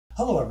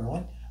Hello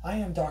everyone, I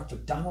am Dr.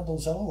 Donald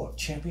Ozello of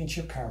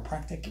Championship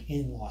Chiropractic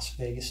in Las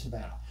Vegas,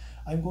 Nevada.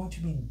 I'm going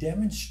to be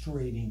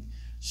demonstrating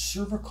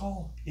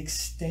cervical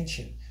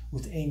extension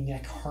with a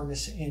neck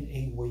harness and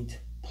a weight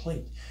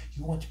plate.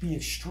 You want to be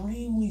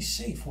extremely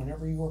safe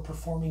whenever you are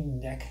performing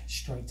neck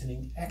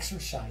strengthening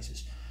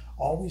exercises.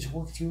 Always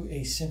work through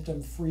a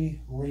symptom-free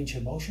range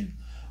of motion.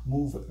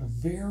 Move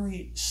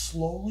very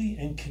slowly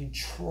and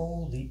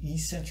control the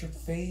eccentric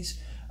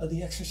phase of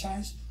the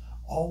exercise.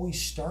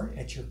 Always start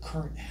at your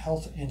current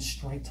health and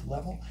strength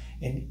level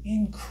and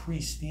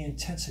increase the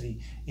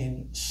intensity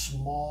in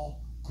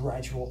small,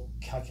 gradual,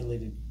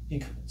 calculated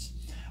increments.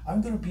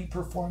 I'm going to be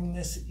performing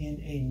this in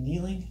a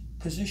kneeling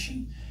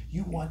position.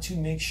 You want to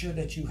make sure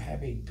that you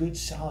have a good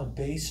solid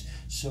base,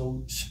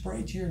 so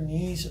spread your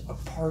knees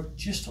apart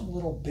just a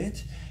little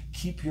bit.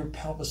 Keep your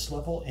pelvis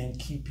level and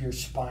keep your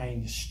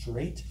spine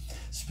straight,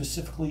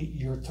 specifically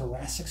your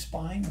thoracic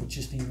spine, which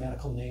is the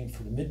medical name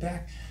for the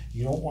mid-back.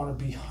 You don't want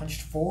to be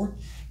hunched forward.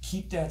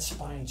 Keep that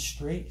spine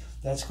straight.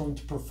 That's going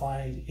to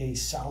provide a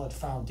solid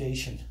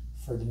foundation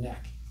for the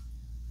neck.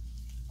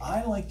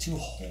 I like to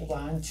hold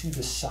on to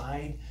the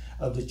side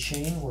of the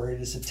chain where it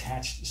is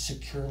attached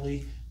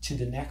securely to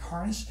the neck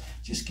harness.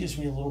 Just gives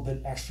me a little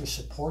bit extra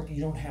support.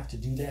 You don't have to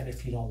do that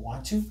if you don't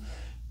want to.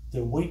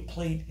 The weight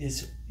plate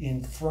is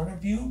in front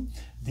of you.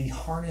 The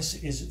harness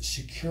is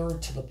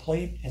secured to the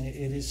plate and it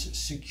is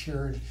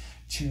secured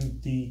to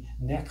the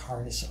neck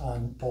harness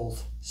on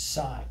both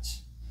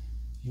sides.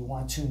 You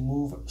want to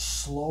move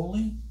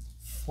slowly,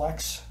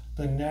 flex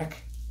the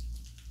neck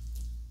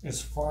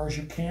as far as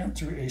you can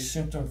through a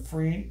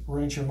symptom-free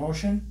range of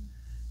motion,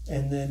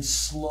 and then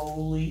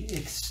slowly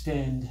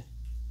extend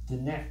the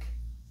neck.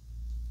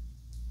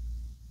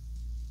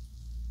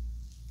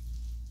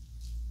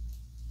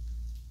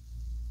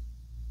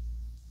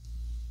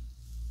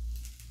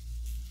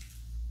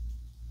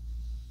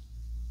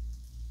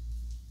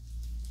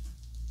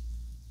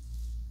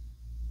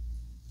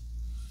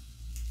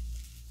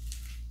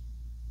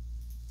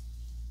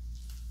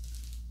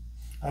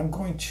 I'm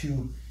going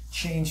to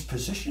change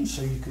position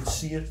so you can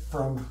see it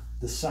from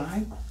the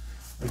side.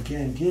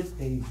 Again, get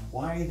a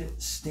wide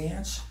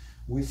stance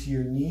with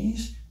your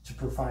knees to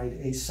provide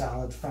a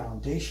solid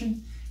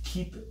foundation.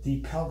 Keep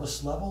the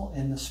pelvis level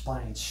and the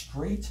spine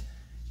straight.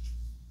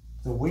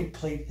 The weight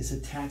plate is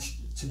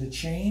attached to the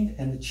chain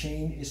and the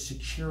chain is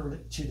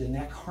secured to the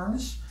neck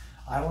harness.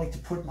 I like to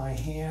put my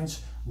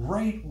hands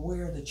right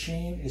where the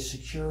chain is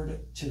secured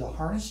to the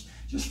harness,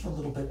 just for a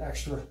little bit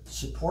extra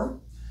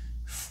support.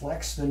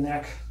 Flex the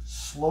neck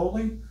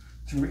slowly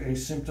through a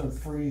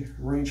symptom-free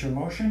range of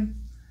motion,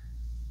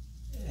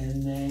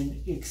 and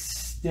then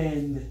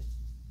extend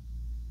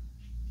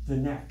the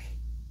neck.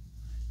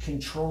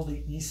 Control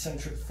the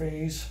eccentric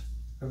phase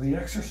of the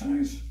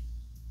exercise.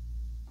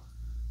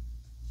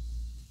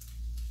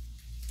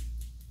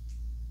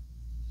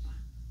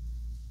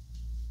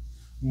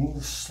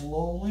 Move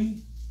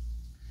slowly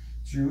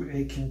through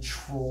a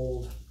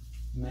controlled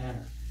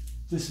manner.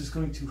 This is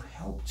going to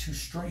help to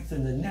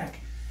strengthen the neck,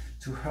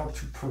 to help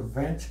to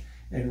prevent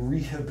and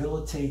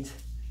rehabilitate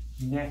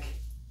neck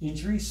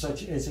injuries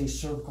such as a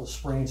cervical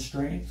sprain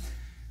strain.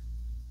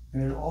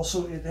 And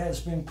it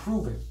has been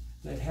proven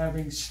that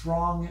having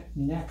strong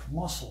neck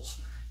muscles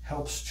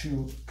helps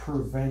to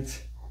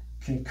prevent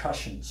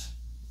concussions.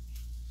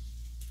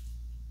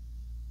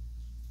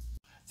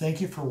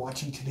 Thank you for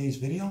watching today's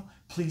video.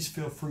 Please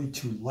feel free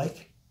to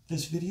like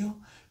this video.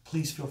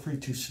 Please feel free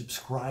to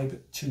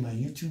subscribe to my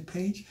YouTube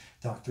page,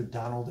 Dr.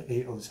 Donald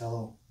A.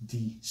 Ozello,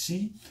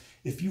 DC.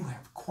 If you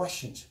have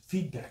questions,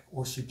 feedback,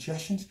 or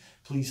suggestions,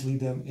 please leave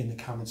them in the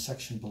comment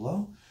section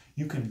below.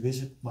 You can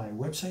visit my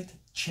website,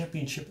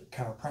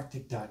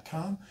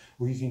 championshipchiropractic.com,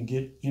 where you can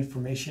get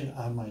information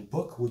on my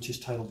book, which is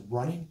titled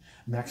Running,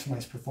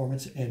 Maximize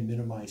Performance and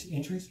Minimize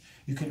Injuries.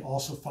 You can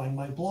also find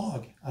my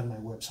blog on my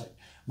website.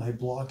 My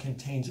blog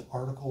contains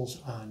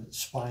articles on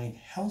spine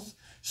health,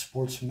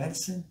 sports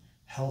medicine,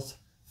 health,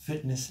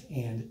 fitness,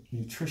 and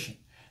nutrition.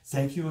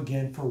 Thank you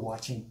again for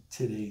watching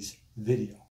today's video.